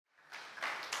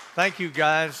Thank you,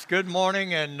 guys. Good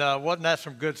morning, and wasn't that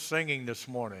some good singing this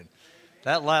morning?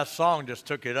 That last song just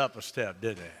took it up a step,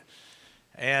 didn't it?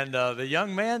 And the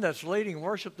young man that's leading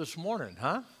worship this morning,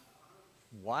 huh?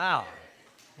 Wow.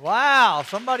 Wow.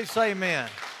 Somebody say amen.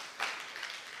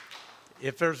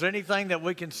 If there's anything that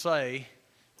we can say,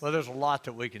 well, there's a lot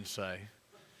that we can say.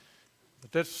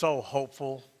 But this is so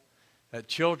hopeful that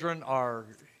children are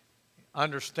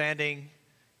understanding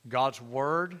God's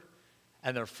Word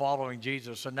and they're following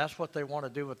Jesus, and that's what they want to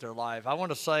do with their life. I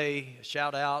want to say,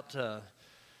 shout out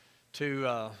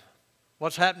to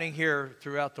what's happening here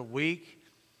throughout the week.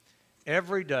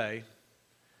 Every day,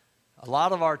 a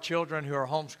lot of our children who are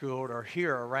homeschooled are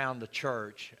here around the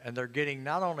church, and they're getting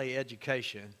not only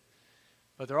education,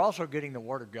 but they're also getting the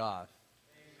Word of God.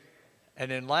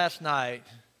 And then last night,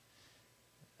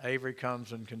 Avery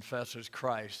comes and confesses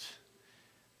Christ.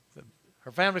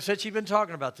 Her family said she'd been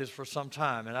talking about this for some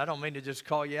time, and I don't mean to just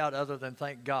call you out other than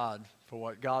thank God for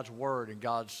what God's Word and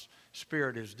God's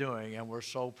Spirit is doing, and we're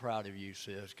so proud of you,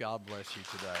 sis. God bless you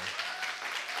today.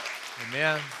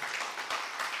 Amen.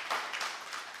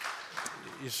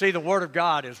 You see, the Word of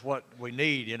God is what we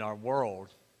need in our world.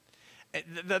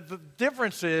 The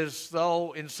difference is,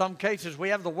 though, in some cases we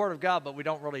have the Word of God, but we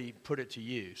don't really put it to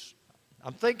use.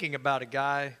 I'm thinking about a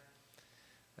guy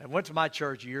that went to my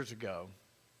church years ago.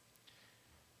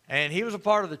 And he was a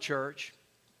part of the church.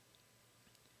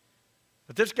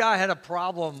 But this guy had a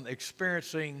problem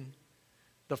experiencing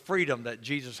the freedom that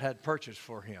Jesus had purchased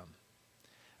for him.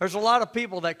 There's a lot of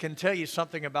people that can tell you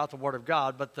something about the Word of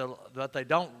God, but they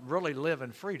don't really live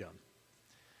in freedom.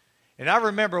 And I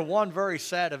remember one very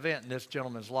sad event in this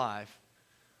gentleman's life,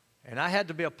 and I had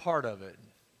to be a part of it.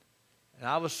 And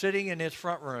I was sitting in his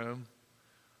front room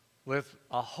with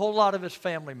a whole lot of his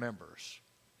family members.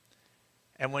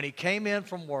 And when he came in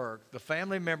from work, the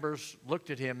family members looked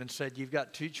at him and said, "You've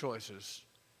got two choices.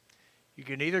 You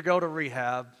can either go to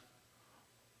rehab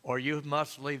or you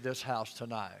must leave this house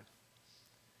tonight."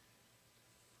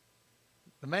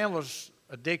 The man was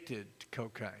addicted to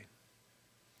cocaine.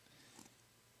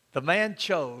 The man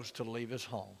chose to leave his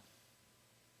home.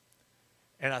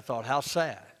 And I thought, how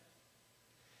sad.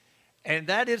 And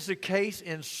that is the case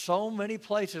in so many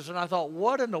places. And I thought,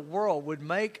 what in the world would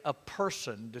make a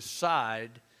person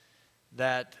decide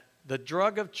that the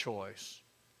drug of choice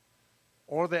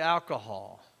or the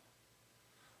alcohol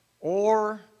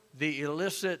or the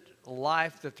illicit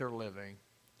life that they're living,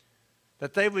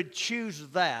 that they would choose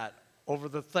that over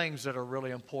the things that are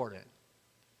really important?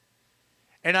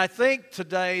 And I think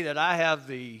today that I have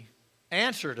the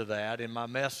answer to that in my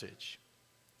message.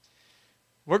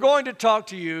 We're going to talk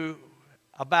to you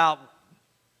about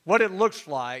what it looks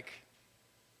like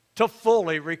to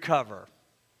fully recover.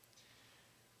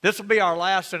 This will be our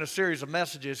last in a series of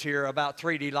messages here about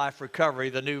 3D Life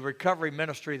Recovery, the new recovery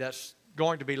ministry that's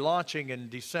going to be launching in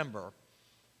December.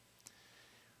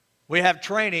 We have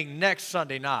training next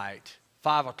Sunday night,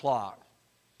 5 o'clock.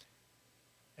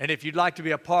 And if you'd like to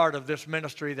be a part of this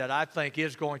ministry that I think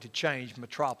is going to change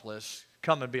Metropolis,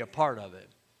 come and be a part of it.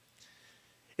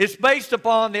 It's based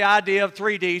upon the idea of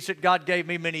 3Ds that God gave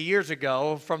me many years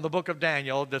ago from the book of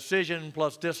Daniel. Decision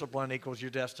plus discipline equals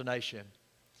your destination.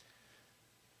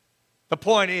 The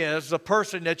point is, the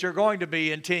person that you're going to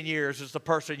be in 10 years is the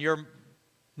person you're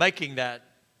making that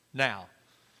now.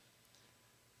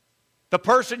 The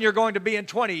person you're going to be in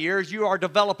 20 years, you are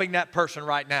developing that person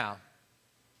right now.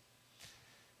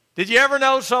 Did you ever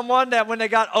know someone that when they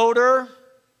got older,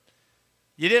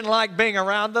 you didn't like being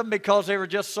around them because they were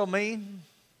just so mean?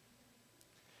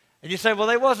 And you say, well,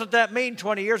 they wasn't that mean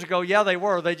 20 years ago. Yeah, they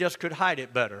were. They just could hide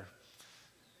it better.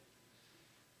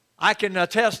 I can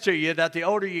attest to you that the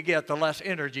older you get, the less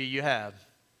energy you have.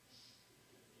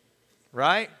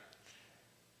 Right?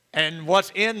 And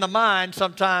what's in the mind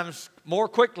sometimes more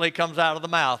quickly comes out of the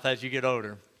mouth as you get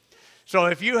older. So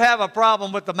if you have a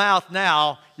problem with the mouth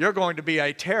now, you're going to be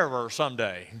a terror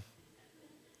someday.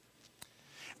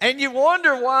 And you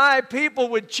wonder why people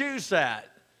would choose that.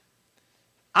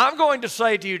 I'm going to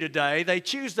say to you today, they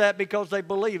choose that because they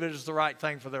believe it is the right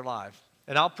thing for their life.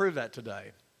 And I'll prove that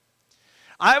today.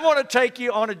 I want to take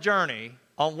you on a journey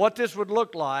on what this would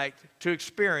look like to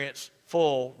experience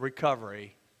full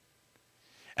recovery.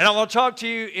 And I want to talk to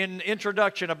you in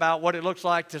introduction about what it looks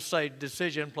like to say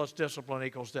decision plus discipline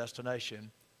equals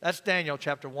destination. That's Daniel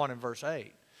chapter 1 and verse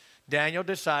 8. Daniel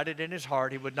decided in his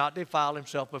heart he would not defile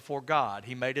himself before God.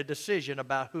 He made a decision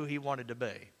about who he wanted to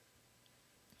be.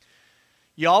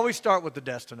 You always start with the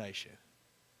destination.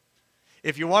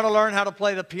 If you want to learn how to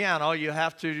play the piano, you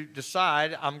have to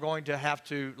decide, I'm going to have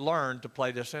to learn to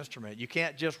play this instrument. You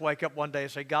can't just wake up one day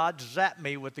and say, God, zap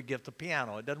me with the gift of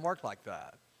piano. It doesn't work like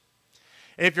that.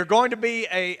 If you're going to be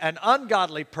an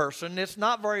ungodly person, it's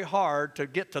not very hard to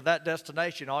get to that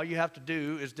destination. All you have to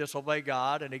do is disobey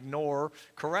God and ignore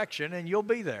correction, and you'll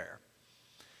be there.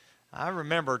 I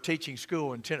remember teaching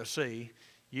school in Tennessee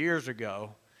years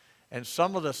ago, and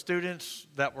some of the students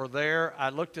that were there, I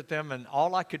looked at them, and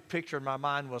all I could picture in my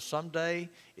mind was someday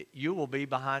you will be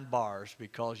behind bars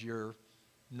because you're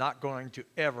not going to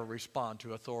ever respond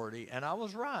to authority. And I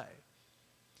was right.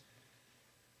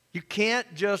 You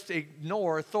can't just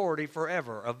ignore authority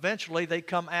forever. Eventually, they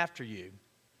come after you.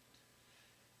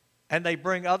 And they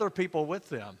bring other people with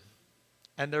them.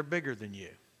 And they're bigger than you.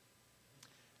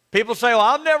 People say, well,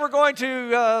 I'm never going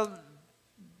to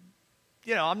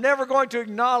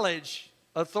acknowledge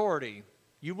authority.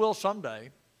 You will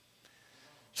someday.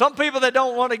 Some people that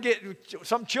don't want to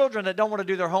some children that don't want to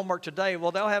do their homework today,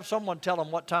 well, they'll have someone tell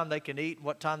them what time they can eat,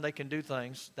 what time they can do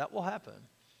things. That will happen.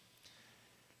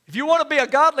 If you want to be a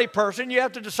godly person, you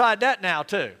have to decide that now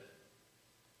too.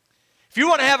 If you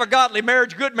want to have a godly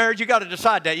marriage, good marriage, you got to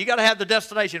decide that. You got to have the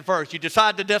destination first. You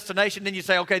decide the destination, then you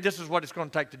say, okay, this is what it's going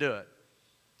to take to do it.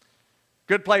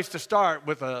 Good place to start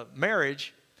with a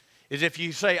marriage is if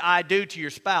you say I do to your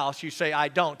spouse, you say I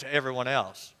don't to everyone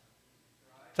else.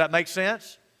 Does that make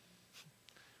sense?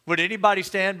 Would anybody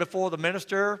stand before the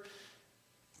minister,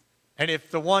 and if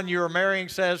the one you're marrying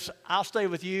says, I'll stay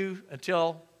with you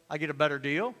until I get a better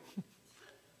deal?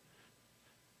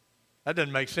 That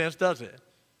doesn't make sense, does it?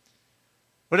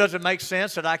 But does it make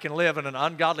sense that I can live in an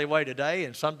ungodly way today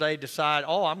and someday decide,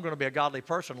 oh, I'm going to be a godly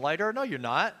person later? No, you're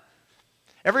not.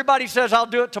 Everybody says, I'll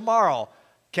do it tomorrow.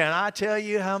 Can I tell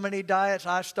you how many diets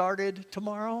I started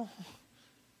tomorrow?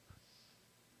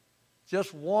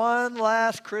 Just one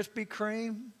last Krispy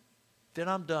Kreme, then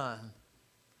I'm done.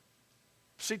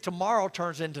 See, tomorrow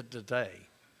turns into today.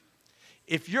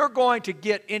 If you're going to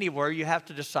get anywhere, you have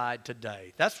to decide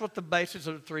today. That's what the basis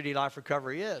of the 3D Life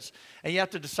Recovery is. And you have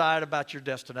to decide about your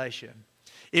destination.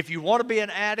 If you want to be an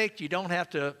addict, you don't have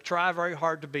to try very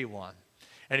hard to be one.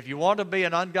 And if you want to be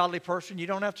an ungodly person, you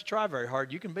don't have to try very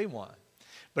hard. You can be one.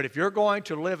 But if you're going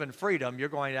to live in freedom, you're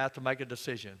going to have to make a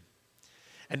decision.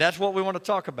 And that's what we want to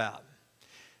talk about.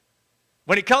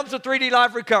 When it comes to 3D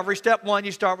Life Recovery, step one,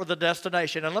 you start with the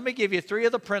destination. And let me give you 3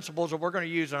 of the principles that we're going to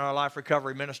use in our life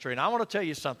recovery ministry. And I want to tell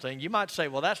you something. You might say,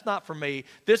 well, that's not for me.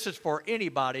 This is for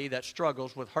anybody that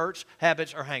struggles with hurts,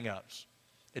 habits, or hang-ups.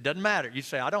 It doesn't matter. You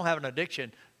say, I don't have an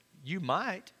addiction. You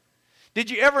might.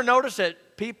 Did you ever notice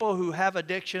that people who have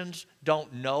addictions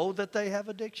don't know that they have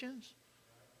addictions?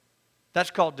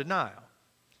 That's called denial.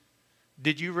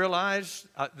 Did you realize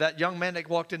that young man that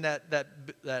walked in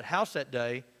that house that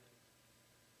day,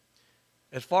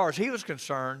 as far as he was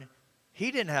concerned,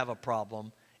 he didn't have a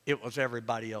problem. It was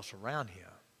everybody else around him.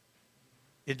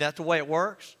 Isn't that the way it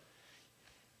works?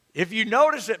 If you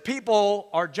notice that people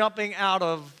are jumping out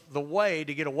of the way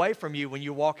to get away from you when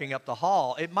you're walking up the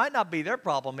hall, it might not be their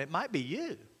problem. It might be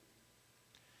you.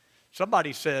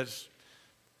 Somebody says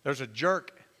there's a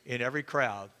jerk in every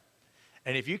crowd.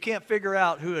 And if you can't figure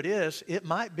out who it is, it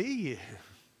might be you.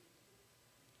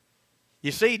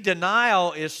 You see,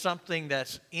 denial is something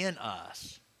that's in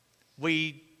us.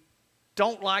 We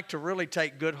don't like to really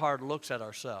take good, hard looks at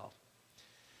ourselves.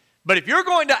 But if you're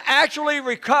going to actually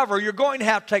recover, you're going to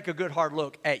have to take a good, hard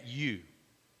look at you.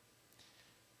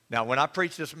 Now, when I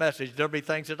preach this message, there'll be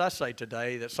things that I say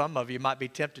today that some of you might be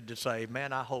tempted to say,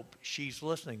 man, I hope she's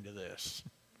listening to this.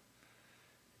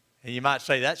 And you might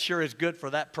say, that sure is good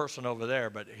for that person over there.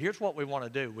 But here's what we want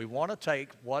to do. We want to take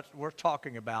what we're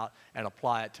talking about and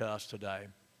apply it to us today.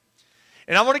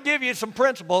 And I want to give you some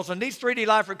principles, and these 3D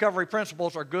Life Recovery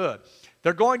principles are good.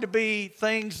 They're going to be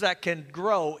things that can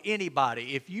grow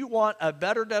anybody. If you want a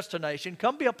better destination,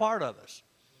 come be a part of us.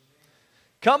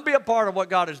 Come be a part of what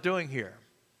God is doing here.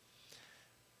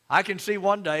 I can see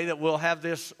one day that we'll have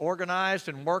this organized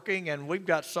and working, and we've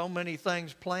got so many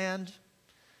things planned.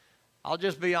 I'll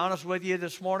just be honest with you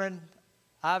this morning.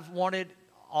 I've wanted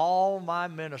all my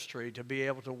ministry to be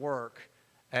able to work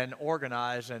and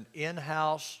organize an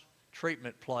in-house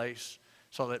treatment place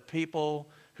so that people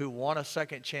who want a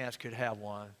second chance could have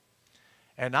one.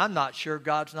 And I'm not sure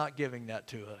God's not giving that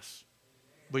to us.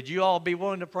 Would you all be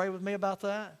willing to pray with me about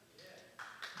that?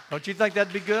 Don't you think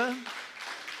that'd be good?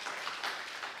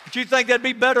 Don't you think that'd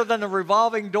be better than the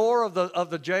revolving door of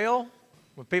the jail?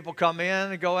 When people come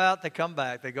in and go out, they come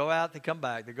back. They go out, they come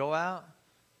back. They go out.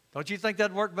 Don't you think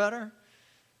that'd work better?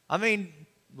 I mean,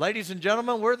 ladies and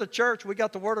gentlemen, we're the church. We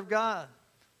got the Word of God.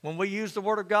 When we use the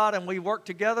Word of God and we work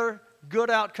together, good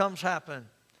outcomes happen.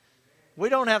 We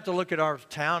don't have to look at our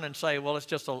town and say, well, it's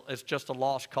just a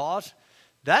lost cause.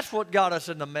 That's what got us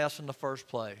in the mess in the first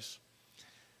place.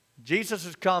 Jesus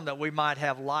has come that we might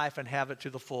have life and have it to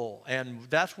the full. And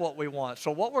that's what we want. So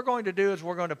what we're going to do is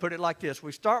we're going to put it like this.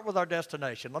 We start with our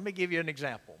destination. Let me give you an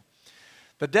example.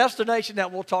 The destination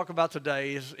that we'll talk about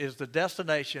today is the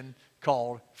destination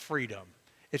called freedom.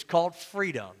 It's called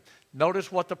freedom.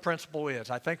 Notice what the principle is.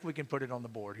 I think we can put it on the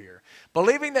board here.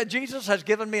 Believing that Jesus has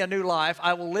given me a new life,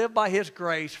 I will live by His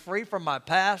grace, free from my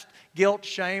past, guilt,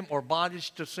 shame, or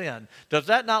bondage to sin. Does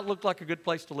that not look like a good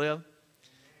place to live?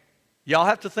 Y'all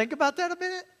have to think about that a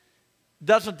minute.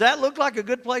 Doesn't that look like a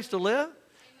good place to live?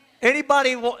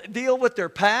 Anybody deal with their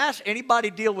past? Anybody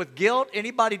deal with guilt?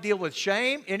 Anybody deal with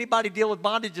shame? Anybody deal with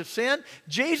bondage of sin?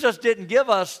 Jesus didn't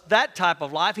give us that type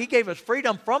of life. He gave us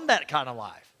freedom from that kind of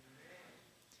life.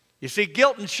 You see,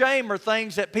 guilt and shame are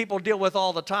things that people deal with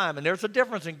all the time, and there's a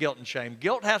difference in guilt and shame.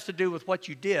 Guilt has to do with what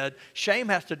you did. Shame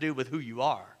has to do with who you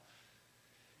are.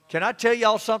 Can I tell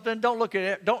y'all something?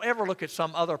 Don't ever look at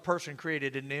some other person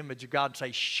created in the image of God and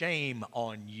say, shame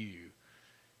on you.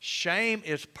 Shame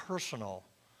is personal.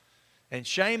 And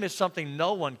shame is something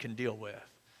no one can deal with.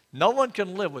 No one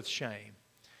can live with shame.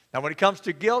 Now, when it comes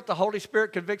to guilt, the Holy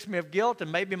Spirit convicts me of guilt, and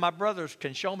maybe my brothers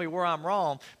can show me where I'm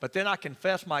wrong, but then I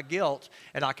confess my guilt,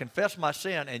 and I confess my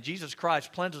sin, and Jesus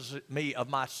Christ cleanses me of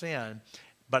my sin.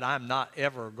 But I'm not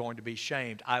ever going to be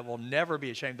shamed. I will never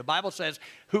be ashamed. The Bible says,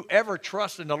 whoever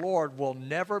trusts in the Lord will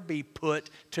never be put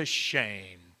to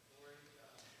shame.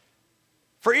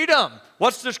 Freedom.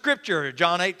 What's the scripture?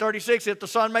 John 8:36, if the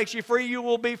Son makes you free, you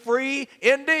will be free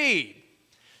indeed.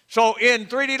 So in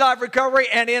 3D Life Recovery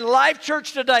and in Life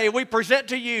Church today, we present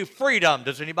to you freedom.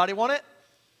 Does anybody want it?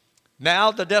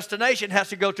 Now the destination has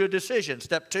to go to a decision.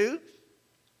 Step 2,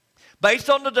 based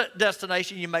on the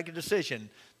destination, you make a decision.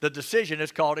 The decision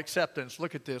is called acceptance.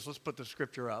 Look at this. Let's put the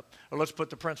scripture up, or let's put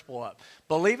the principle up.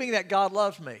 Believing that God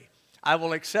loves me, I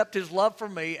will accept His love for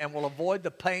me and will avoid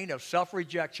the pain of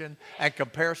self-rejection and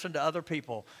comparison to other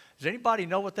people. Does anybody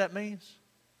know what that means?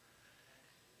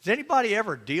 Does anybody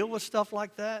ever deal with stuff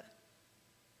like that?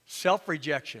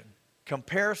 Self-rejection,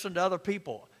 comparison to other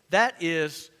people. That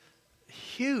is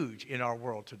huge in our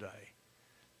world today.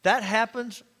 That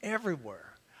happens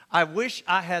everywhere. I wish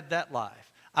I had that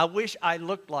life. I wish I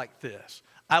looked like this.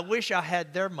 I wish I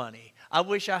had their money. I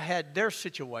wish I had their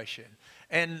situation.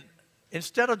 And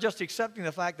instead of just accepting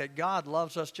the fact that God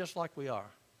loves us just like we are.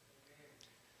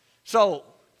 So,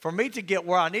 for me to get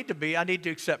where I need to be, I need to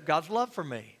accept God's love for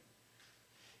me.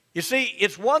 You see,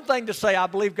 it's one thing to say, I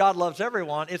believe God loves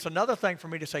everyone. It's another thing for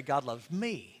me to say, God loves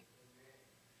me.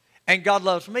 And God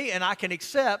loves me, and I can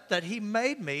accept that He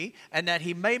made me, and that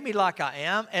He made me like I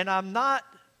am, and I'm not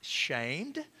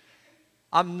shamed.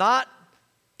 I'm not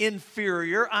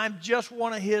inferior. I'm just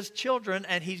one of His children,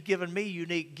 and He's given me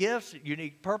unique gifts,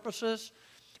 unique purposes.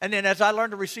 And then as I learn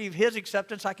to receive His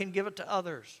acceptance, I can give it to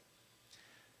others.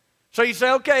 So you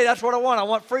say, okay, that's what I want. I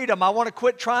want freedom. I want to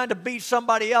quit trying to be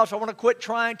somebody else. I want to quit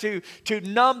trying to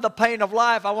numb the pain of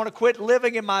life. I want to quit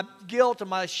living in my guilt and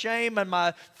my shame and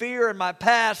my fear and my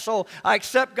past. So I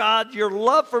accept, God, your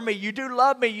love for me. You do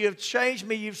love me. You've changed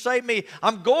me. You've saved me.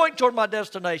 I'm going toward my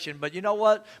destination. But you know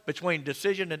what? Between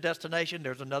decision and destination,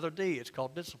 there's another D. It's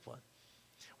called discipline.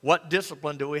 What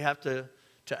discipline do we have to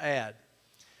add?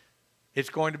 It's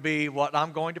going to be what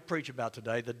I'm going to preach about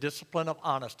today, the discipline of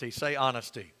honesty. Say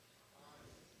honesty.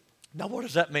 Now, what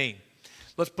does that mean?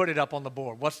 Let's put it up on the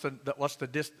board. What's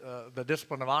the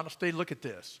discipline of honesty? Look at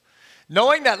this.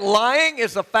 Knowing that lying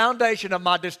is the foundation of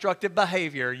my destructive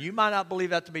behavior. You might not believe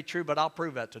that to be true, but I'll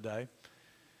prove that today.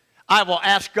 I will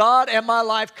ask God and my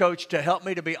life coach to help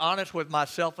me to be honest with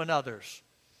myself and others.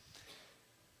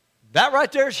 That right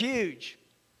there is huge.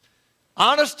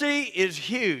 Honesty is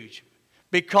huge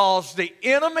because the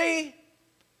enemy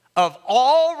of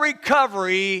all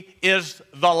recovery is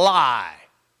the lie.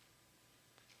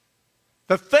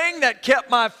 The thing that kept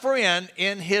my friend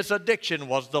in his addiction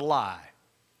was the lie.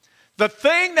 The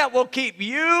thing that will keep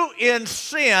you in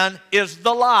sin is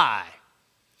the lie.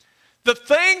 The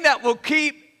thing that will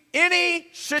keep any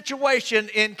situation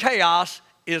in chaos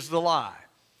is the lie.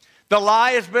 The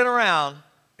lie has been around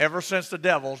ever since the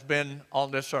devil's been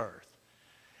on this earth.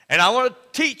 And I want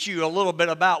to teach you a little bit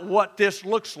about what this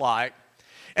looks like.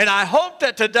 And I hope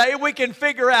that today we can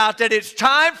figure out that it's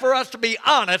time for us to be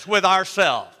honest with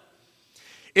ourselves.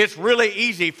 It's really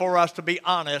easy for us to be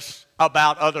honest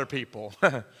about other people.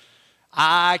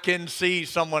 I can see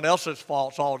someone else's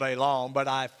faults all day long, but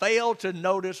I fail to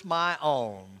notice my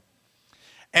own.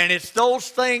 And it's those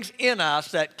things in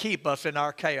us that keep us in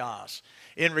our chaos.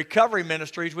 In recovery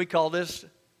ministries, we call this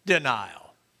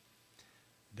denial.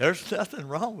 There's nothing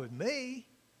wrong with me.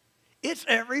 It's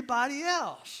everybody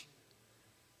else.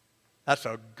 That's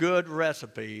a good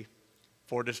recipe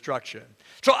for destruction.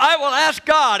 So I will ask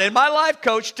God and my life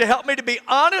coach to help me to be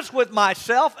honest with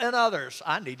myself and others.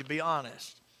 I need to be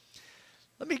honest.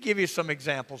 Let me give you some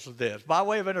examples of this. By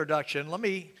way of introduction, let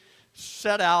me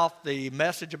set out the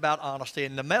message about honesty.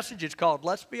 And the message is called,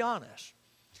 Let's Be Honest.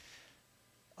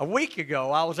 A week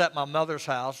ago, I was at my mother's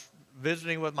house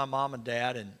visiting with my mom and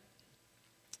dad, and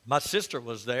my sister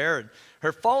was there, and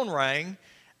her phone rang,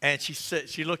 and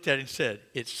she looked at it and said,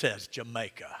 "It says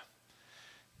Jamaica."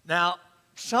 Now,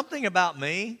 something about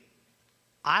me,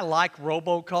 I like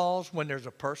robocalls when there's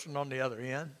a person on the other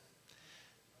end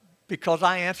because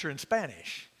I answer in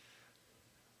Spanish.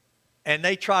 And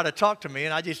they try to talk to me,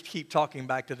 and I just keep talking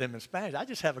back to them in Spanish. I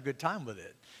just have a good time with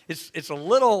it. It's a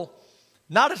little,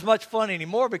 not as much fun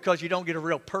anymore because you don't get a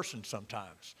real person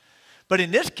sometimes. But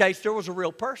in this case, there was a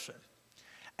real person.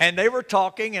 And they were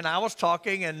talking, and I was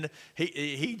talking, and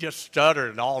he just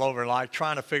stuttered all over, like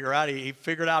trying to figure out. He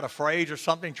figured out a phrase or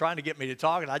something, trying to get me to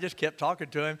talk, and I just kept talking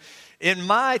to him. In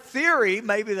my theory,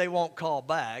 maybe they won't call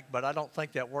back, but I don't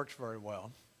think that works very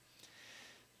well.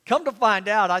 Come to find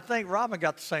out, I think Robin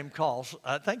got the same call.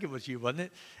 I think it was you, wasn't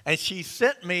it? And she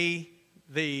sent me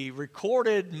the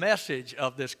recorded message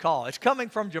of this call. It's coming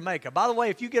from Jamaica. By the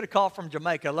way, if you get a call from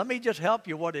Jamaica, let me just help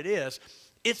you what it is.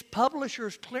 It's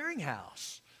Publishers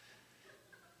Clearinghouse.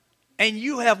 And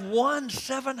you have won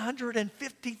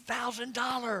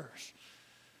 $750,000.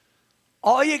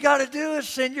 All you got to do is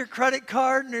send your credit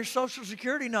card and your social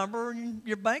security number and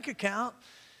your bank account,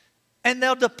 and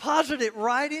they'll deposit it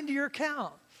right into your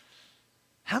account.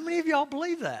 How many of y'all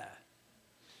believe that?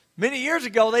 Many years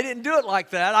ago, they didn't do it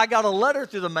like that. I got a letter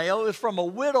through the mail. It was from a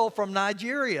widow from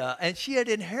Nigeria, and she had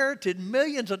inherited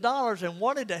millions of dollars and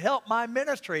wanted to help my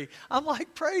ministry. I'm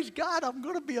like, praise God, I'm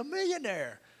going to be a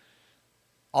millionaire.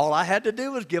 All I had to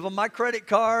do was give them my credit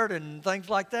card and things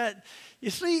like that. You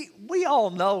see, we all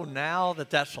know now that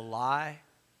that's a lie.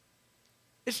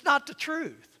 It's not the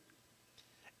truth.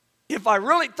 If I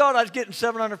really thought I was getting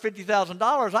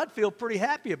 $750,000, I'd feel pretty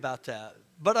happy about that.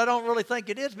 But I don't really think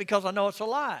it is because I know it's a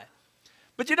lie.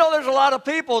 But you know, there's a lot of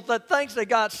people that thinks they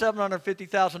got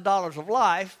 $750,000 of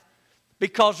life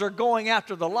because they're going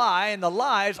after the lie, and the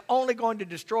lie is only going to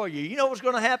destroy you. You know what's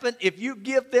going to happen? If you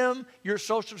give them your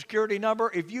social security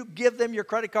number, if you give them your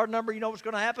credit card number, you know what's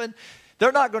going to happen?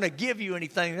 They're not going to give you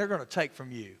anything. They're going to take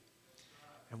from you.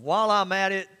 And while I'm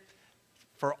at it,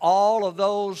 for all of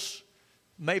those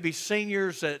maybe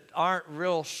seniors that aren't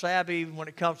real savvy when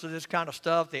it comes to this kind of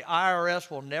stuff, the IRS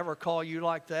will never call you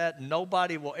like that.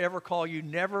 Nobody will ever call you.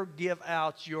 Never give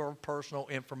out your personal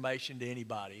information to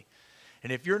anybody.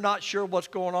 And if you're not sure what's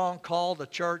going on, call the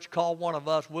church, call one of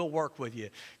us. We'll work with you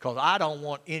because I don't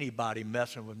want anybody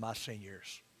messing with my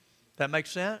seniors. That makes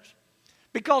sense?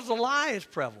 Because the lie is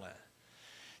prevalent.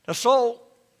 Now, so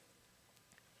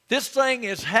this thing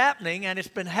is happening, and it's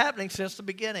been happening since the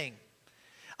beginning.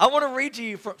 I want to read to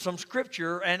you from some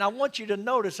scripture, and I want you to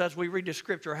notice as we read the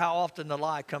scripture how often the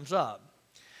lie comes up.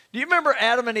 Do you remember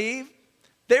Adam and Eve?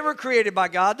 They were created by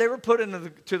God. They were put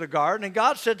into the garden, and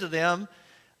God said to them,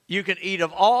 you can eat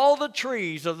of all the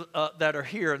trees that are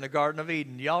here in the Garden of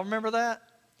Eden. Y'all remember that?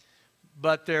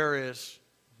 But there is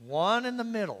one in the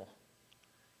middle.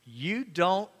 You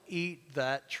don't eat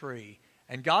that tree.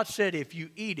 And God said if you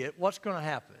eat it, what's going to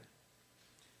happen?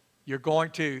 You're going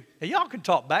to, and y'all can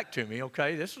talk back to me,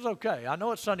 okay? This is okay. I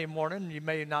know it's Sunday morning and you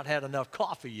may have not had enough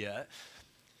coffee yet.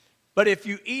 But if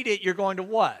you eat it, you're going to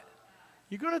what?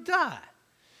 You're going to die.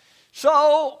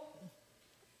 So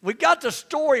we got the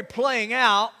story playing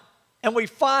out, and we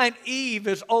find Eve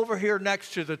is over here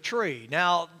next to the tree.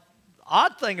 Now,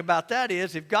 odd thing about that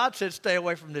is if God said stay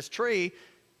away from this tree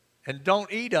and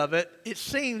don't eat of it, it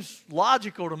seems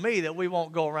logical to me that we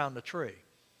won't go around the tree.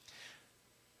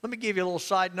 Let me give you a little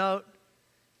side note.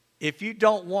 If you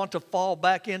don't want to fall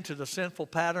back into the sinful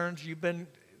patterns you've been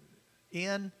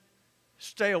in,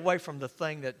 stay away from the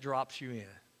thing that drops you in.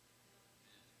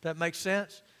 That makes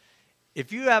sense?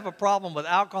 If you have a problem with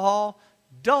alcohol,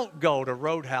 don't go to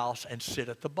Roadhouse and sit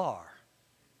at the bar.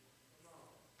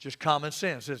 Just common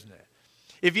sense, isn't it?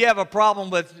 If you have a problem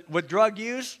with drug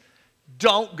use,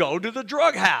 don't go to the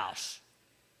drug house.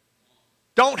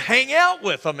 Don't hang out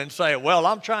with them and say, well,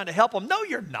 I'm trying to help them. No,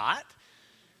 you're not.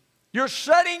 You're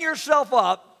setting yourself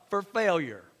up for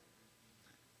failure.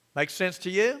 Makes sense to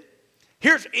you?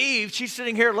 Here's Eve. She's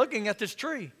sitting here looking at this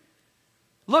tree,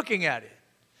 looking at it.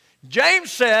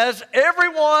 James says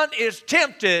everyone is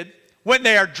tempted when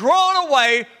they are drawn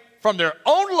away from their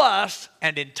own lust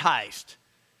and enticed.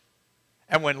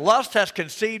 And when lust has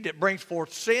conceived, it brings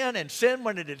forth sin, and sin,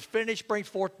 when it is finished, brings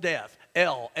forth death.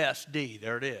 LSD,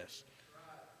 there it is.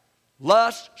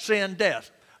 Lust, sin,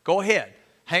 death. Go ahead,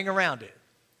 hang around it.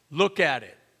 Look at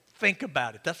it. Think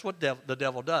about it. That's what the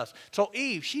devil does. So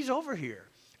Eve, she's over here.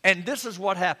 And this is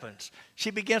what happens. She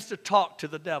begins to talk to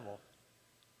the devil.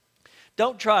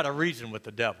 Don't try to reason with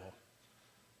the devil.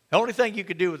 The only thing you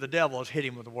can do with the devil is hit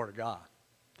him with the word of God.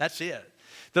 That's it.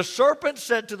 The serpent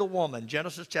said to the woman,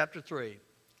 Genesis chapter 3,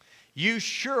 you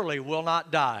surely will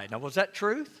not die. Now, was that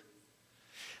truth?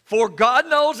 For God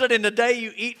knows that in the day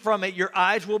you eat from it, your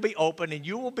eyes will be open and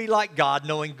you will be like God,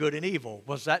 knowing good and evil.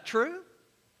 Was that true?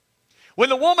 When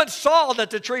the woman saw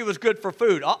that the tree was good for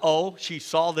food, she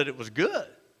saw that it was good.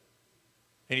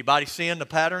 Anybody seeing the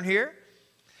pattern here?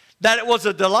 That it was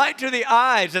a delight to the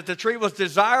eyes, that the tree was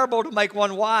desirable to make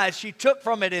one wise. She took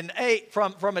from it and ate,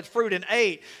 from its fruit and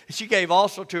ate. She gave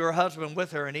also to her husband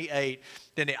with her, and he ate.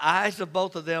 Then the eyes of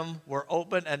both of them were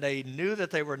open, and they knew that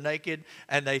they were naked,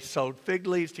 and they sewed fig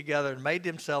leaves together and made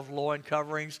themselves loin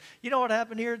coverings. You know what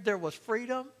happened here? There was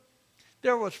freedom.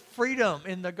 There was freedom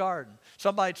in the garden.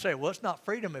 Somebody'd say, well, it's not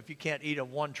freedom if you can't eat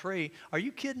of one tree. Are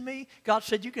you kidding me? God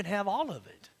said you can have all of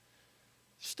it.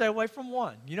 Stay away from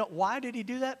one. You know, why did he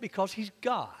do that? Because he's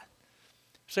God.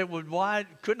 You say, well, why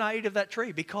couldn't I eat of that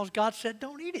tree? Because God said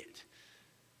don't eat it.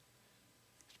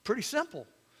 It's pretty simple.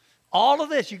 All of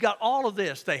this, you got all of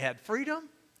this. They had freedom.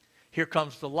 Here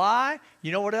comes the lie.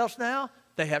 You know what else now?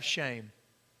 They have shame.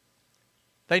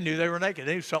 They knew they were naked.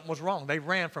 They knew something was wrong. They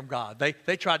ran from God.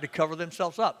 They tried to cover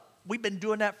themselves up. We've been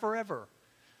doing that forever.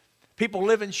 People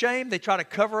live in shame. They try to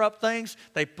cover up things.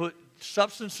 They put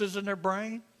substances in their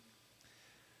brain.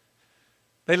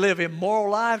 They live immoral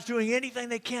lives, doing anything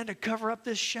they can to cover up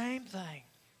this shame thing.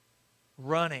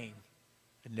 Running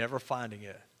and never finding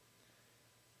it.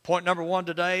 Point number 1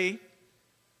 today,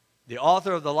 the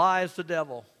author of the lie is the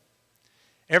devil.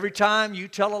 Every time you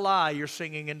tell a lie, you're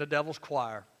singing in the devil's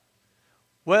choir.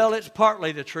 Well, it's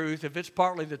partly the truth. If it's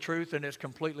partly the truth, then it's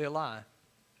completely a lie.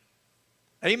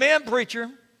 Amen, preacher.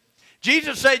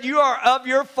 Jesus said, you are of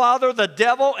your father, the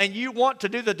devil, and you want to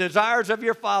do the desires of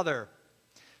your father.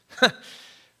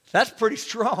 That's pretty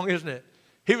strong, isn't it?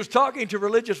 He was talking to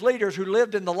religious leaders who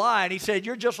lived in the lie, and he said,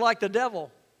 you're just like the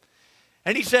devil.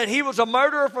 And he said, he was a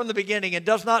murderer from the beginning and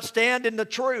does not stand in the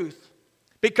truth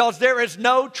because there is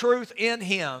no truth in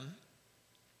him.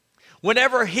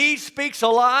 Whenever he speaks a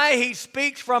lie, he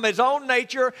speaks from his own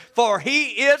nature, for he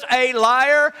is a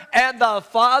liar and the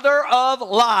father of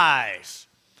lies.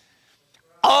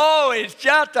 Oh, it's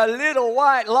just a little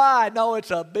white lie. No,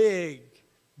 it's a big,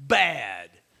 bad,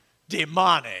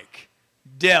 demonic,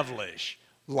 devilish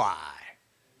lie.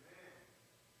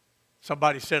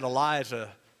 Somebody said a lie is a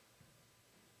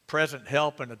present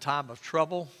help in a time of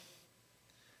trouble.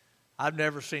 I've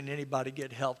never seen anybody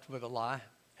get helped with a lie.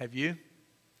 Have you?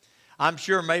 I'm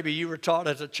sure maybe you were taught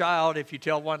as a child, if you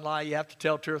tell one lie, you have to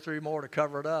tell 2 or 3 more to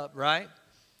cover it up, right?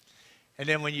 And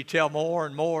then when you tell more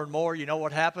and more and more, you know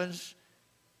what happens?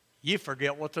 You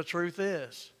forget what the truth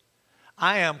is.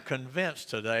 I am convinced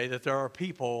today that there are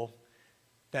people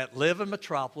that live in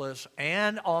Metropolis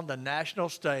and on the national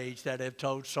stage that have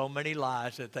told so many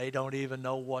lies that they don't even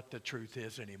know what the truth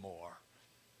is anymore.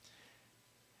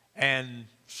 And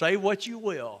say what you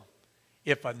will,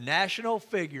 if a national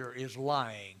figure is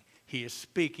lying, he is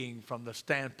speaking from the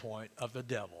standpoint of the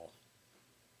devil.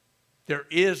 There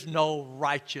is no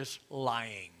righteous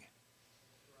lying.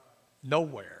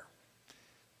 Nowhere.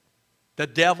 The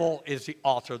devil is the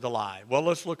author of the lie. Well,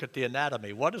 let's look at the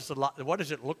anatomy. What does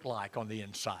it look like on the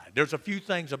inside? There's a few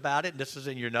things about it, and this is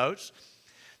in your notes.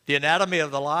 The anatomy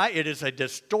of the lie, it is a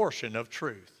distortion of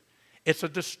truth. It's a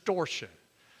distortion.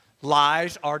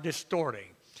 Lies are distorting.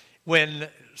 When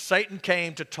Satan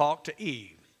came to talk to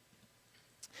Eve,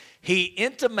 he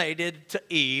intimated to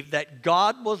Eve that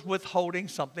God was withholding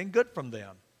something good from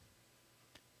them.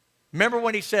 Remember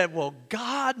when he said, well,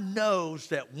 God knows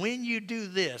that when you do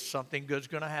this, something good's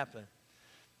going to happen.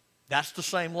 That's the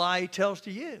same lie he tells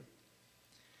to you.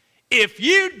 If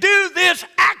you do this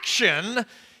action,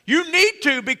 you need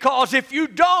to, because if you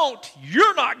don't,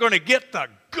 you're not going to get the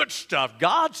good stuff.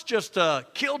 God's just a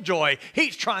killjoy.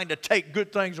 He's trying to take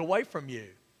good things away from you.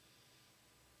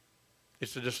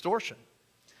 It's a distortion.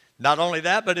 Not only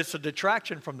that, but it's a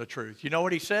detraction from the truth. You know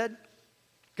what he said?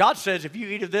 God says, if you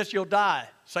eat of this, you'll die.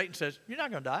 Satan says, you're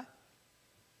not going to die.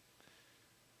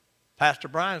 Pastor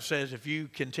Brian says, if you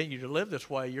continue to live this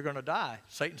way, you're going to die.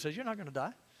 Satan says, you're not going to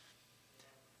die.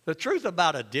 The truth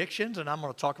about addictions, and I'm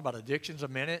going to talk about addictions a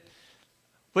minute.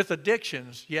 With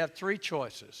addictions, you have 3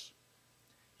 choices.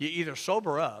 You either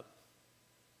sober up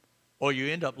or you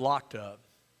end up locked up.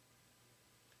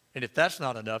 And if that's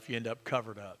not enough, you end up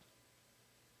covered up.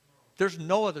 There's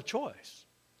no other choice.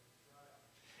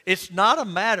 It's not a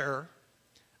matter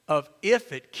of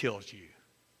if it kills you.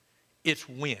 It's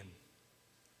when.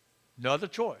 No other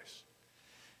choice.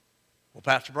 Well,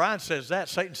 Pastor Brian says that.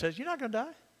 Satan says, you're not going to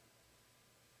die.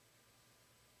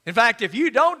 In fact, if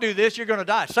you don't do this, you're going to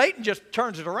die. Satan just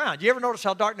turns it around. You ever notice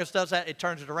how darkness does that? It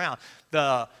turns it around.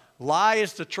 The lie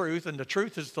is the truth, and the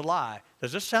truth is the lie.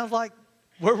 Does this sound like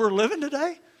where we're living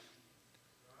today?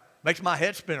 Makes my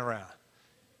head spin around.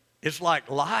 It's like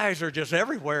lies are just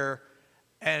everywhere,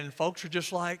 and folks are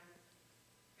just like,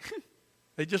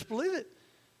 they just believe it.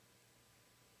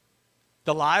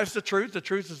 The lie is the truth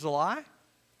is the lie.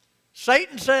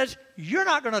 Satan says, you're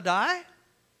not going to die.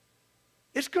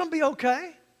 It's going to be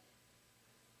okay.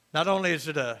 Not only is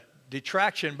it a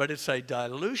detraction, but it's a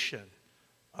dilution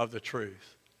of the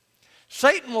truth.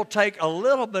 Satan will take a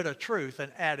little bit of truth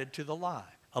and add it to the lie.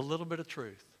 A little bit of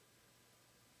truth.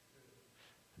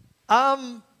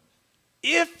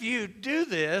 If you do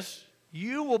this,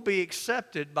 you will be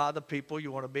accepted by the people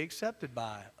you want to be accepted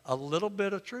by. A little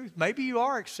bit of truth. Maybe you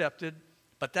are accepted,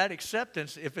 but that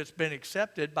acceptance, if it's been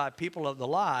accepted by people of the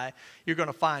lie, you're going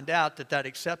to find out that that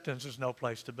acceptance is no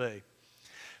place to be.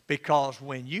 Because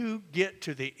when you get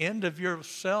to the end of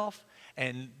yourself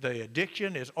and the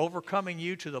addiction is overcoming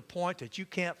you to the point that you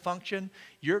can't function,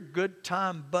 your good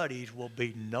time buddies will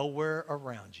be nowhere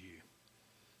around you.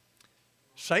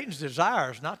 Satan's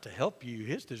desire is not to help you.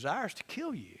 His desire is to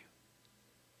kill you.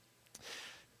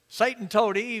 Satan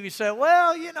told Eve, he said,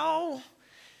 well, you know,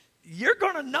 you're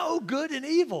going to know good and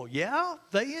evil. Yeah,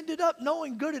 they ended up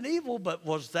knowing good and evil, but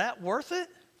was that worth it?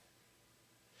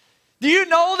 Do you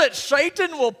know that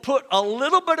Satan will put a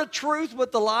little bit of truth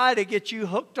with the lie to get you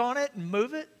hooked on it and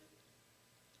move it?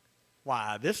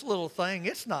 Why, this little thing,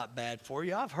 it's not bad for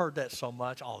you. I've heard that so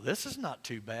much. Oh, this is not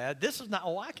too bad. This is not,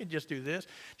 oh, I can just do this.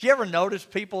 Do you ever notice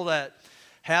people that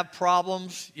have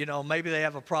problems? You know, maybe they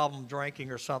have a problem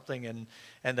drinking or something,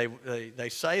 and they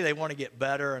say they want to get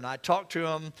better. And I talk to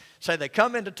them, say they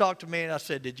come in to talk to me, and I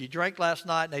said, did you drink last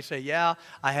night? And they say, yeah,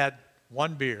 I had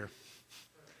one beer.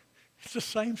 It's the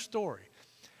same story.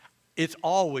 It's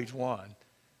always one.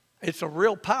 It's a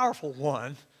real powerful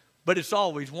one, but it's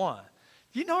always one.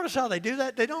 You notice how they do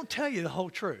that? They don't tell you the whole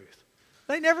truth.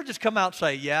 They never just come out and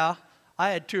say, yeah,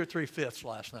 I had 2 or 3 fifths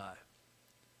last night.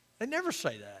 They never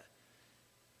say that.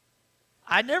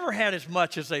 I never had as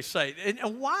much as they say.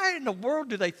 And why in the world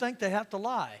do they think they have to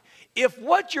lie? If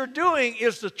what you're doing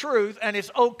is the truth and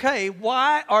it's okay,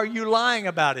 why are you lying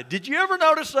about it? Did you ever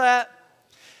notice that?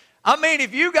 I mean,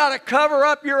 if you got to cover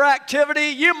up your activity,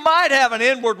 you might have an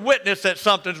inward witness that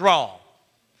something's wrong.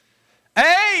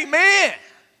 Amen.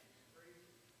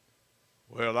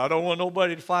 Well, I don't want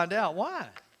nobody to find out. Why?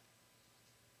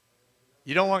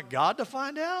 You don't want God to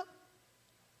find out?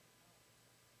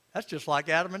 That's just like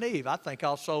Adam and Eve. I think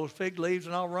I'll sow fig leaves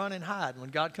and I'll run and hide. When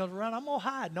God comes around, I'm going to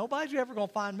hide. Nobody's ever going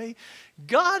to find me.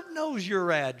 God knows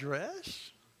your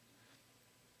address.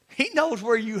 He knows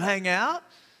where you hang out.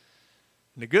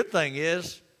 And the good thing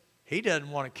is, He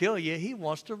doesn't want to kill you. He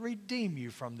wants to redeem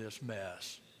you from this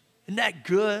mess. Isn't that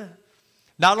good?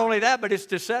 Not only that, but it's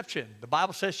deception. The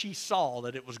Bible says she saw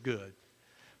that it was good.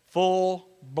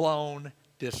 Full-blown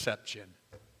deception.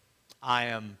 I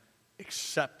am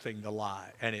accepting the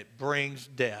lie, and it brings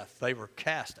death. They were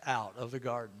cast out of the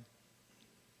garden.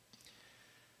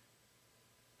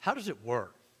 How does it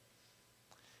work?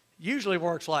 Usually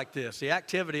works like this. The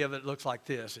activity of it looks like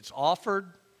this. It's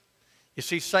offered. You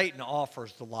see, Satan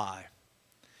offers the lie.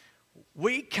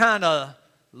 We kind of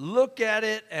look at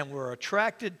it and we're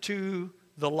attracted to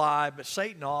the lie, but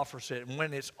Satan offers it. And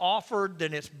when it's offered,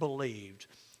 then it's believed.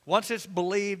 Once it's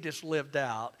believed, it's lived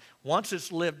out. Once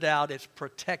it's lived out, it's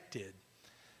protected.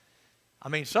 I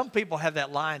mean, some people have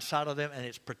that lie inside of them and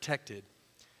it's protected.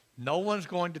 No one's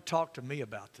going to talk to me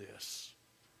about this.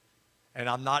 And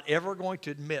I'm not ever going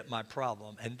to admit my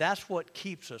problem. And that's what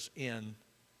keeps us in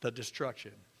the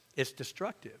destruction. It's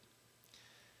destructive.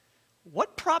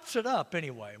 What props it up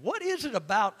anyway? What is it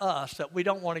about us that we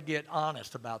don't want to get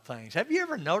honest about things? Have you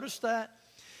ever noticed that?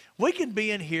 We can be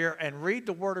in here and read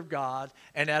the Word of God,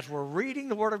 and as we're reading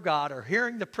the Word of God or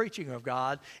hearing the preaching of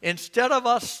God, instead of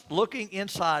us looking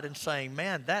inside and saying,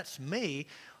 man, that's me,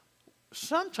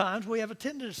 sometimes we have a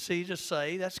tendency to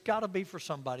say, that's got to be for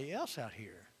somebody else out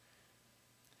here.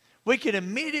 We can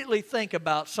immediately think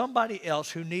about somebody else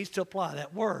who needs to apply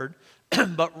that word,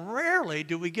 but rarely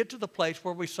do we get to the place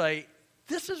where we say,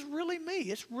 this is really me.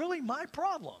 It's really my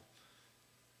problem.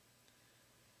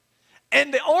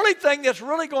 And the only thing that's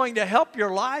really going to help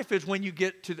your life is when you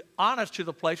get honest to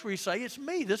the place where you say, it's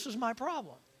me. This is my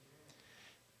problem.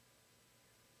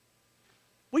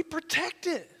 We protect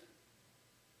it.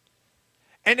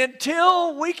 And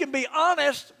until we can be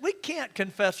honest, we can't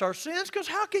confess our sins, because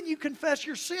how can you confess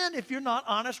your sin if you're not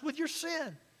honest with your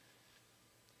sin?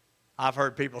 I've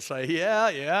heard people say,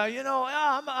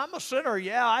 I'm a sinner.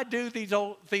 Yeah, I do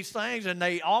these things, and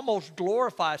they almost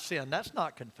glorify sin. That's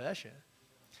not confession.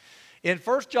 In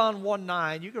 1 John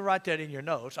 1:9, you can write that in your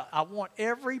notes. I want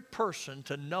every person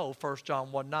to know 1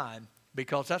 John 1:9,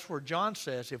 because that's where John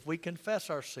says if we confess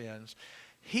our sins,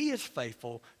 he is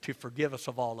faithful to forgive us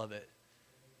of all of it.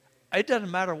 It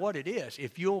doesn't matter what it is.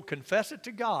 If you'll confess it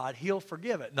to God, he'll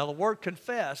forgive it. Now, the word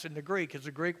confess in the Greek is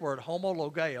the Greek word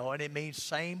homologeo, and it means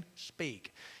same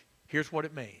speak. Here's what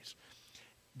it means.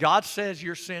 God says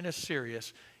your sin is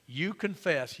serious. You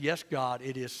confess, yes, God,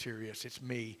 it is serious. It's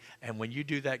me. And when you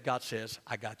do that, God says,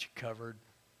 I got you covered.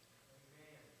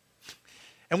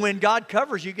 And when God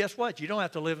covers you, guess what? You don't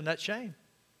have to live in that shame.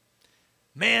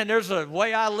 Man, there's a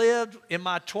way I lived in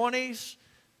my 20s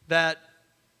that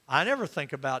I never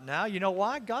think about now. You know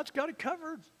why? God's got it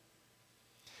covered.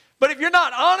 But if you're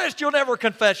not honest, you'll never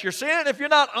confess your sin. If you're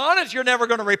not honest, you're never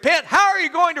going to repent. How are you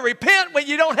going to repent when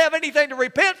you don't have anything to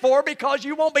repent for, because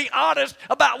you won't be honest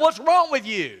about what's wrong with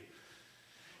you?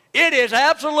 It is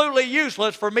absolutely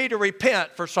useless for me to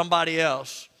repent for somebody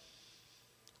else.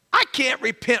 I can't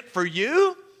repent for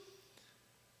you.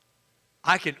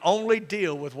 I can only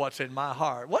deal with what's in my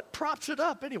heart. What props it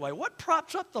up anyway? What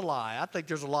props up the lie? I think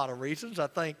there's a lot of reasons. I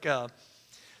think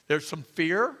there's some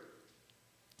fear.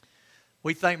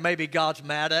 We think maybe God's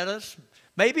mad at us.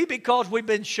 Maybe because we've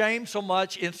been shamed so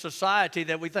much in society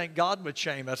that we think God would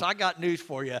shame us. I got news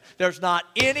for you. There's not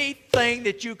anything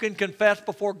that you can confess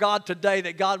before God today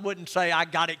that God wouldn't say, I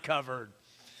got it covered.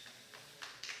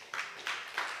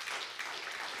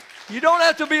 You don't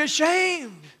have to be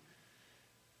ashamed.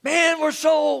 Man, we're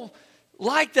so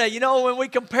like that. You know, when we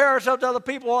compare ourselves to other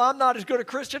people, well, I'm not as good a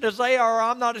Christian as they are, or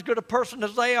I'm not as good a person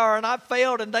as they are, and I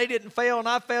failed and they didn't fail and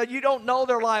I failed. You don't know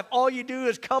their life. All you do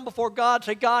is come before God,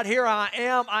 say, God, here I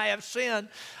am. I have sinned.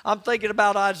 I'm thinking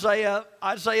about Isaiah.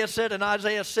 Isaiah said in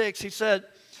Isaiah 6, he said,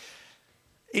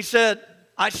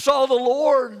 I saw the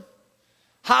Lord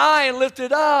high and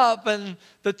lifted up, and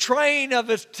the train of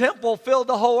his temple filled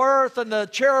the whole earth, and the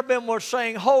cherubim were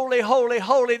saying, holy, holy,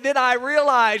 holy. Then I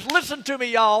realized, listen to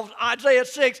me, y'all, Isaiah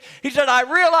 6, he said, I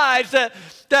realized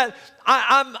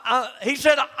he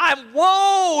said,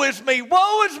 woe is me,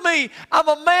 woe is me. I'm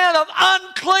a man of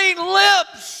unclean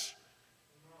lips.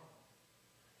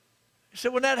 He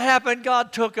said, when that happened,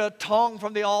 God took a tongue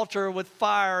from the altar with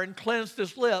fire and cleansed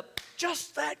his lip.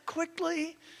 Just that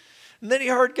quickly. And then he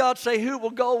heard God say, who will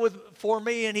go for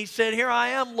me? And he said, here I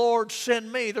am, Lord,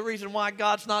 send me. The reason why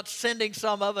God's not sending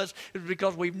some of us is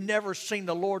because we've never seen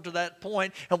the Lord to that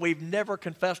point, and we've never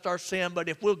confessed our sin. But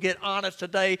if we'll get honest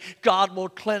today, God will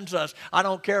cleanse us. I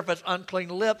don't care if it's unclean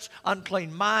lips,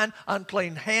 unclean mind,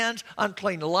 unclean hands,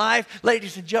 unclean life.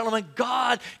 Ladies and gentlemen,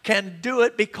 God can do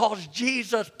it because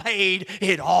Jesus paid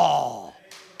it all.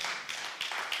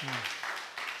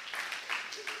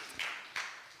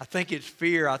 I think it's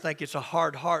fear. I think it's a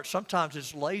hard heart. Sometimes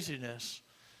it's laziness.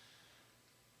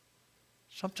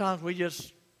 Sometimes we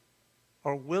just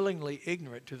are willingly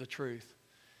ignorant to the truth.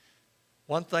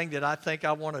 One thing that I think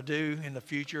I want to do in the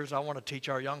future is I want to teach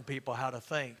our young people how to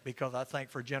think, because I think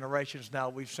for generations now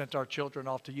we've sent our children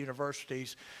off to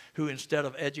universities who, instead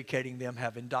of educating them,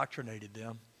 have indoctrinated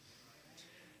them.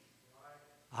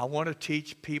 I want to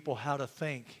teach people how to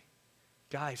think.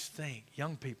 Guys, think.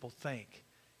 Young people, think.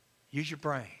 Use your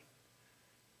brain.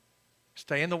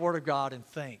 Stay in the Word of God and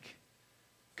think.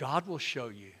 God will show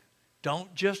you.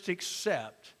 Don't just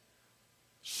accept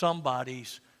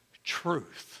somebody's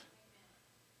truth.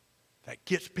 That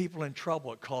gets people in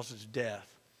trouble. It causes death.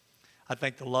 I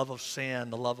think the love of sin,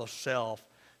 the love of self,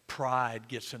 pride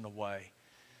gets in the way.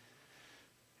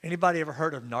 Anybody ever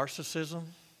heard of narcissism?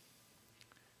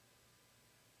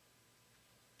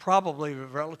 Probably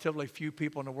relatively few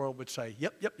people in the world would say,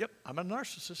 yep, I'm a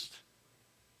narcissist.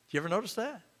 Do you ever notice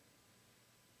that?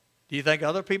 Do you think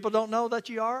other people don't know that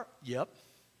you are? Yep.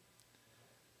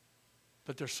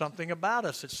 But there's something about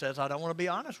us that says, I don't want to be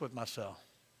honest with myself.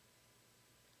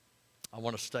 I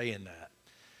want to stay in that.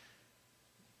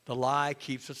 The lie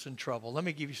keeps us in trouble. Let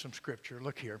me give you some scripture.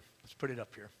 Look here. Let's put it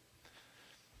up here.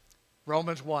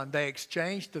 Romans 1, they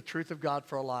exchanged the truth of God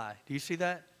for a lie. Do you see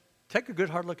that? Take a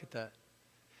good hard look at that.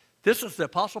 This is the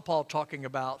Apostle Paul talking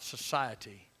about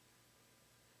society.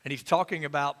 And he's talking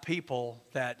about people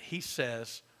that he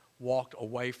says walked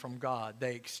away from God.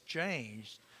 They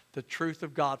exchanged the truth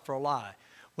of God for a lie.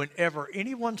 Whenever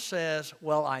anyone says,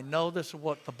 well, I know this is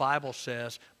what the Bible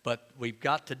says, but we've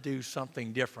got to do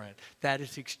something different, that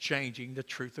is exchanging the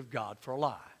truth of God for a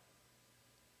lie.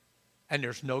 And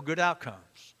there's no good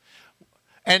outcomes.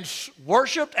 And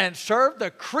worship and serve the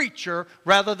creature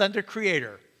rather than the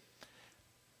Creator.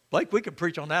 Blake, we could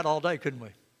preach on that all day, couldn't we?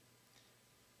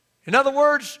 In other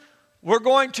words, we're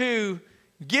going to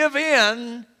give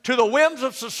in to the whims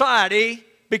of society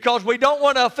because we don't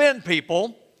want to offend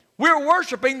people. We're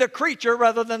worshiping the creature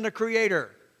rather than the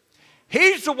Creator.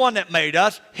 He's the one that made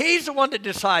us. He's the one that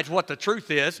decides what the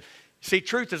truth is. See,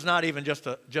 truth is not even just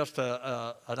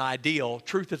an ideal.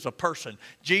 Truth is a person.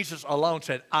 Jesus alone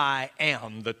said, I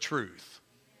am the truth.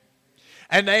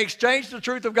 And they exchanged the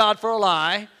truth of God for a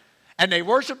lie, and they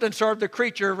worshiped and served the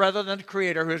creature rather than the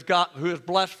Creator who is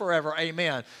blessed forever.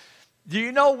 Amen. Do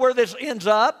you know where this ends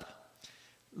up?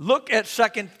 Look at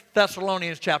 2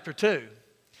 Thessalonians chapter 2.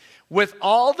 With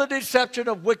all the deception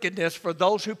of wickedness for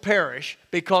those who perish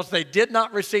because they did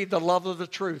not receive the love of the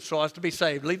truth so as to be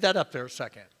saved. Leave that up there a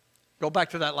second. Go back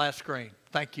to that last screen.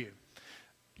 Thank you.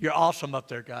 You're awesome up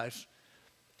there, guys.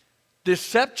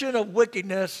 Deception of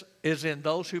wickedness is in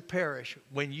those who perish.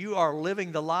 When you are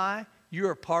living the lie, you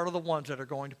are part of the ones that are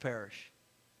going to perish.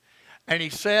 And he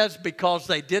says, because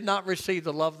they did not receive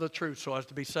the love of the truth so as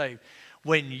to be saved.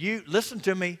 When you, listen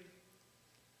to me,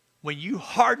 when you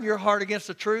harden your heart against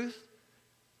the truth,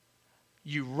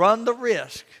 you run the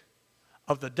risk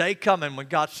of the day coming when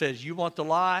God says, you want the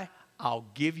lie, I'll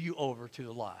give you over to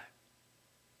the lie.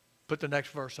 Put the next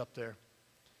verse up there.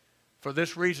 For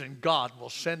this reason, God will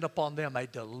send upon them a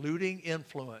deluding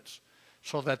influence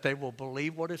so that they will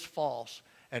believe what is false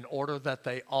in order that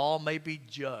they all may be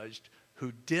judged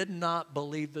who did not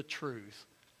believe the truth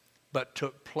but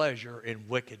took pleasure in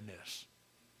wickedness.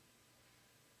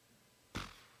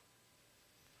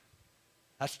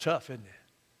 That's tough, isn't it?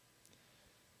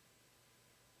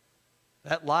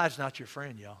 That lie is not your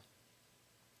friend, y'all.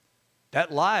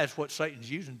 That lie is what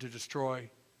Satan's using to destroy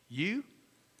you,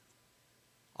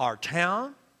 our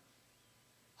town,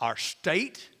 our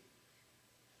state,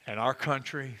 and our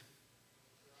country.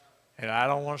 And I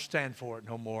don't want to stand for it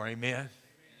no more. Amen? Amen.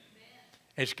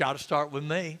 It's got to start with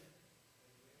me.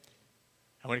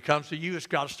 And when it comes to you, it's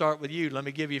got to start with you. Let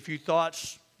me give you a few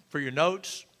thoughts for your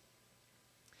notes.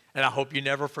 And I hope you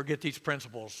never forget these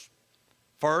principles.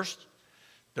 First,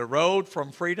 the road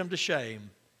from freedom to shame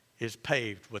is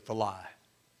paved with the lie.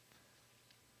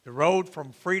 The road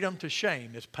from freedom to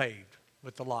shame is paved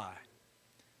with the lie.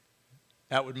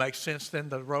 That would make sense then.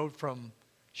 The road from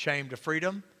shame to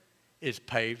freedom is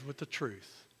paved with the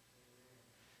truth.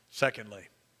 Secondly,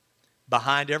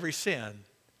 behind every sin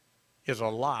is a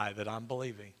lie that I'm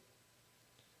believing.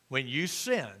 When you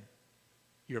sin,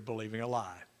 you're believing a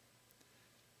lie.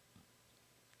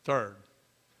 Third,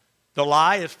 the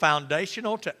lie is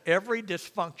foundational to every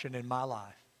dysfunction in my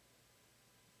life.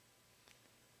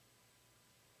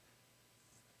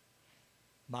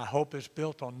 My hope is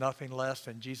built on nothing less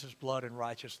than Jesus' blood and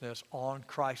righteousness. On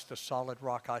Christ, the solid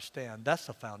rock I stand. That's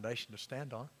the foundation to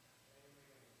stand on.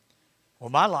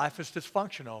 Well, my life is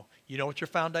dysfunctional. You know what your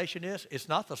foundation is? It's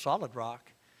not the solid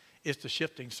rock. It's the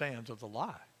shifting sands of the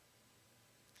lie.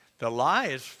 The lie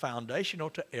is foundational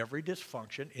to every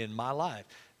dysfunction in my life.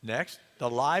 Next, the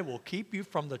lie will keep you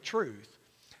from the truth.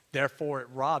 Therefore, it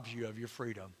robs you of your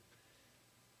freedom.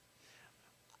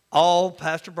 Oh,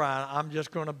 Pastor Brian, I'm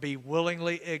just going to be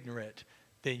willingly ignorant.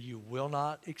 Then you will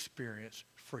not experience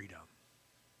freedom.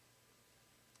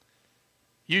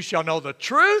 You shall know the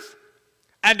truth,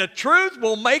 and the truth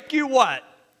will make you what?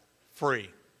 Free.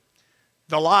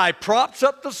 The lie props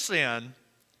up the sin,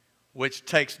 which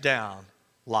takes down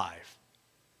life.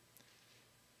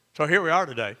 So here we are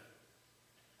today.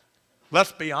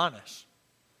 Let's be honest.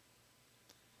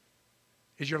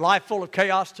 Is your life full of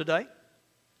chaos today?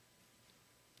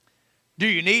 Do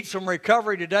you need some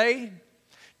recovery today?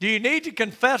 Do you need to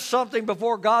confess something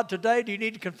before God today? Do you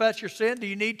need to confess your sin? Do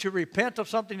you need to repent of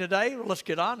something today? Well, let's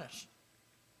get honest.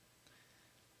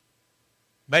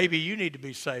 Maybe you need to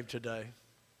be saved today.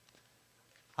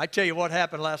 I tell you what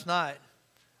happened last night.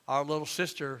 Our little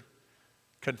sister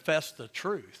confessed the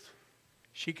truth.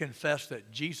 She confessed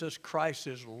that Jesus Christ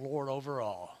is Lord over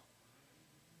all.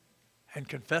 And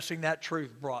confessing that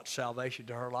truth brought salvation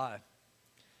to her life.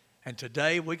 And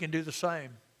today we can do the same.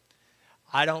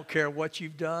 I don't care what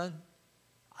you've done.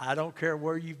 I don't care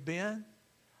where you've been.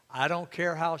 I don't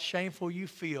care how shameful you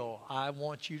feel. I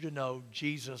want you to know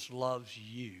Jesus loves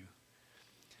you.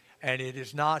 And it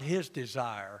is not his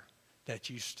desire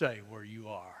that you stay where you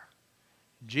are.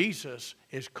 Jesus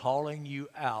is calling you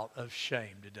out of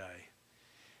shame today.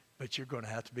 But you're going to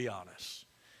have to be honest.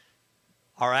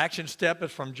 Our action step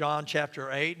is from John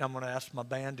chapter 8, and I'm going to ask my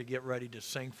band to get ready to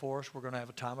sing for us. We're going to have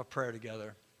a time of prayer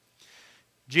together.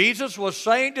 Jesus was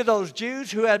saying to those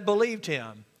Jews who had believed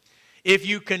him, if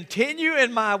you continue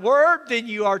in my word, then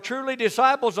you are truly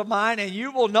disciples of mine, and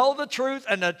you will know the truth,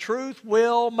 and the truth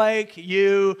will make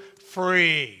you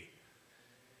free.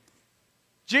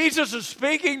 Jesus is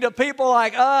speaking to people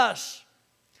like us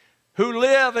who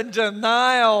live in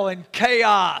denial and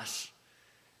chaos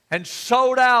and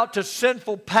sold out to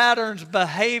sinful patterns,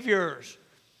 behaviors.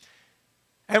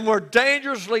 And we're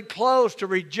dangerously close to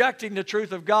rejecting the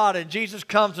truth of God. And Jesus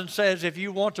comes and says, if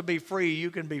you want to be free, you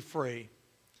can be free.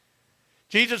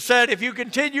 Jesus said, if you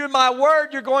continue in my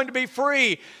word, you're going to be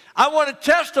free. I want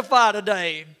to testify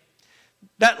today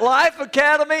that Life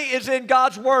Academy is in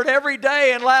God's word every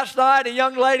day. And last night, a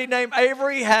young lady named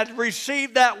Avery had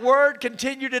received that word,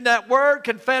 continued in that word,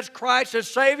 confessed Christ as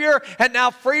Savior, and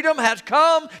now freedom has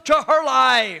come to her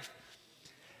life.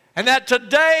 And that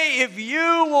today, if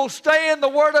you will stay in the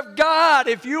Word of God,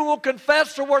 if you will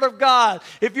confess the Word of God,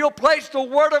 if you'll place the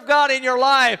Word of God in your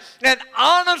life and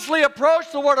honestly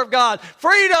approach the Word of God,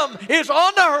 freedom is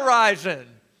on the horizon.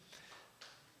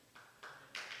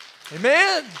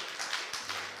 Amen.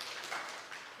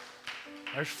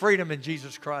 There's freedom in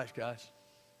Jesus Christ, guys,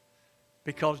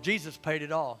 because Jesus paid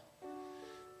it all.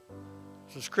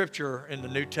 There's a scripture in the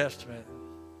New Testament,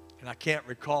 and I can't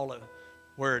recall it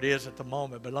where it is at the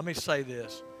moment, but let me say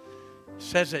this. It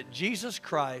says that Jesus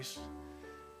Christ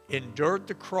endured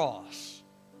the cross,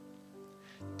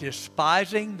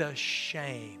 despising the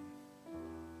shame.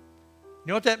 You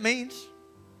know what that means?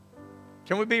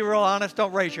 Can we be real honest?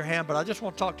 Don't raise your hand, but I just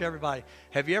want to talk to everybody.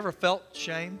 Have you ever felt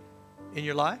shame in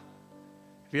your life?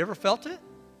 Have you ever felt it?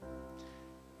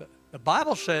 The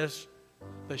Bible says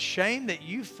the shame that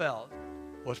you felt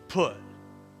was put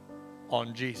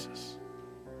on Jesus.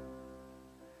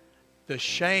 The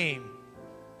shame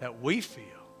that we feel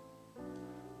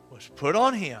was put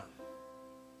on him.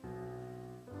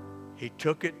 He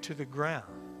took it to the ground.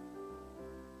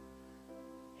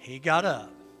 He got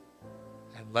up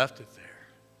and left it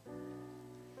there.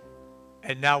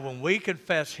 And now when we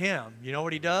confess him, you know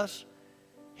what he does?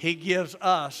 He gives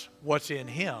us what's in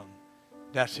him.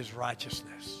 That's his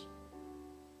righteousness.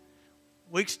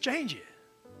 We exchange it.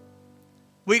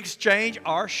 We exchange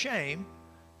our shame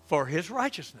for his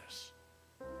righteousness.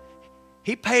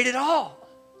 He paid it all.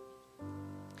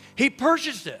 He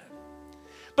purchased it.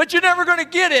 But you're never going to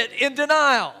get it in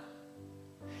denial.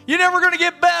 You're never going to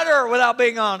get better without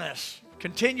being honest.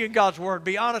 Continue in God's word.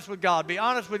 Be honest with God. Be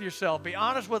honest with yourself. Be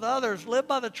honest with others. Live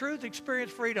by the truth.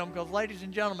 Experience freedom. Because, ladies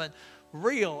and gentlemen,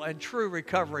 real and true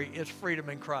recovery is freedom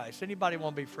in Christ. Anybody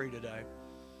want to be free today?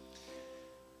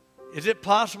 Is it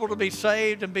possible to be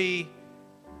saved and be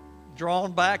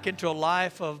drawn back into a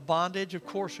life of bondage? Of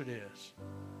course it is.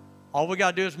 All we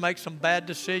got to do is make some bad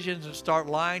decisions and start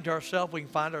lying to ourselves. We can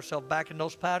find ourselves back in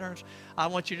those patterns. I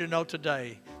want you to know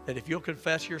today that if you'll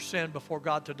confess your sin before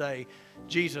God today,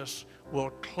 Jesus will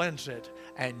cleanse it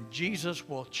and Jesus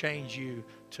will change you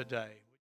today.